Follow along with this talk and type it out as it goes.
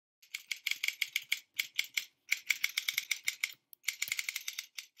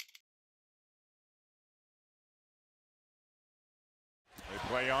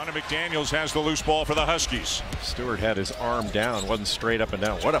McDaniels has the loose ball for the Huskies. Stewart had his arm down, wasn't straight up and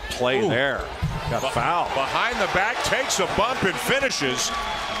down. What a play there. Got fouled. Behind the back, takes a bump and finishes.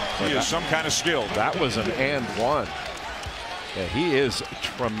 He is some kind of skilled. That was an and one. Yeah, he is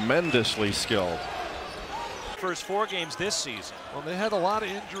tremendously skilled. First 4 games this season. Well, they had a lot of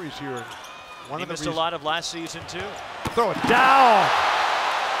injuries here. He missed a lot of last season too. Throw it down.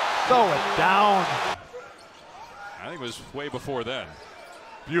 Throw it down. I think it was way before then.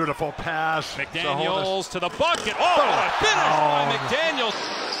 Beautiful pass. McDaniels to the bucket. Oh, what a finish by McDaniels.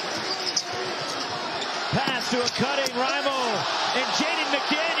 Pass to a cutting Rimo. And Jaden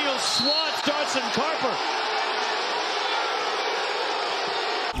McDaniels swats Darson Carper.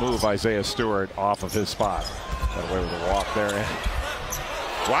 Move Isaiah Stewart off of his spot. Got away with a walk there.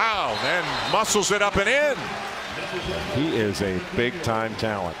 Wow, then muscles it up and in. He is a big-time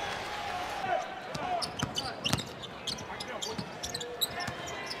talent.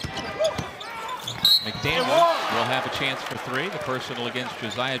 McDaniels will have a chance for 3. The personal against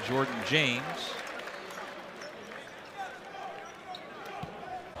Josiah Jordan-James.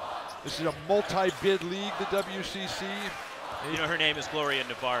 This is a multi-bid league, the WCC. You know her name is Gloria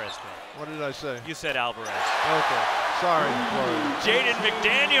Nevarez. What did I say? You said Alvarez. Okay, sorry, Gloria. Jaden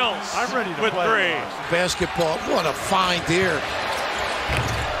McDaniels. I'm ready to with play. 3. Basketball, what a find here.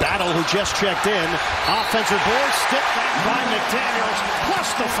 Battle, who just checked in. Offensive board, step back by McDaniels,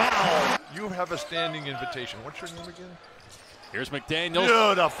 plus the foul. You have a standing invitation. What's your name again? Here's McDaniels.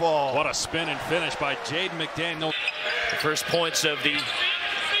 Beautiful. What a spin and finish by Jaden McDaniels. The first points of the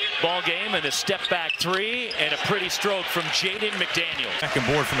ball game, and a step back 3 and a pretty stroke from Jaden McDaniels. Second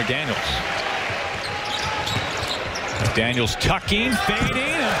board for McDaniels. McDaniels tucking, fading,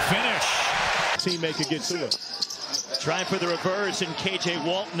 and finish. Teammate could get to it. Trying for the reverse, and KJ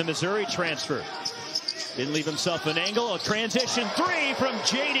Walton, the Missouri transfer. Didn't leave himself an angle. A transition 3 from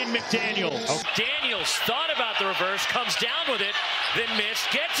Jaden McDaniels. Daniels thought about the reverse, comes down with it, then missed,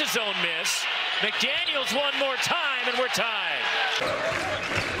 gets his own miss. McDaniels one more time, and we're tied.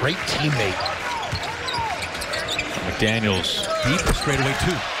 Great teammate. McDaniels deep straightaway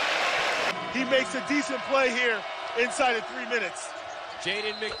 2. He makes a decent play here inside of 3 minutes.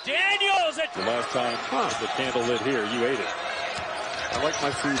 Jaden McDaniels at the last time the candle lit here, you ate it. I like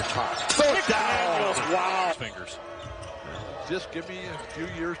my food hot. McDaniels, wow. Fingers. Just give me a few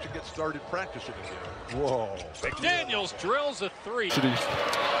years to get started practicing again. Whoa. McDaniels drills a 3.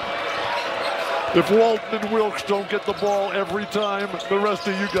 If Walton and Wilkes don't get the ball every time, the rest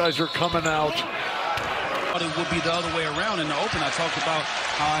of you guys are coming out. It would be the other way around in the open. I talked about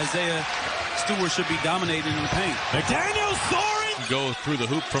how Isaiah Stewart should be dominating in the paint. McDaniels soaring! Go through the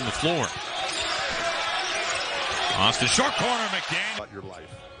hoop from the floor. Austin, short corner, McDaniels. About your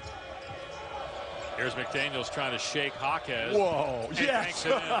life. Here's McDaniels trying to shake Jaquez. Whoa, yes.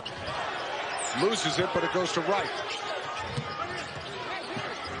 Loses it, but it goes to right.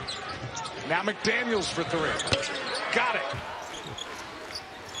 Now McDaniels for 3. Got it.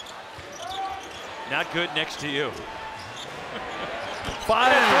 Not good next to you.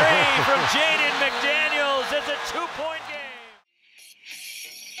 Fire. 3 from Jaden McDaniels. It's a 2-point game.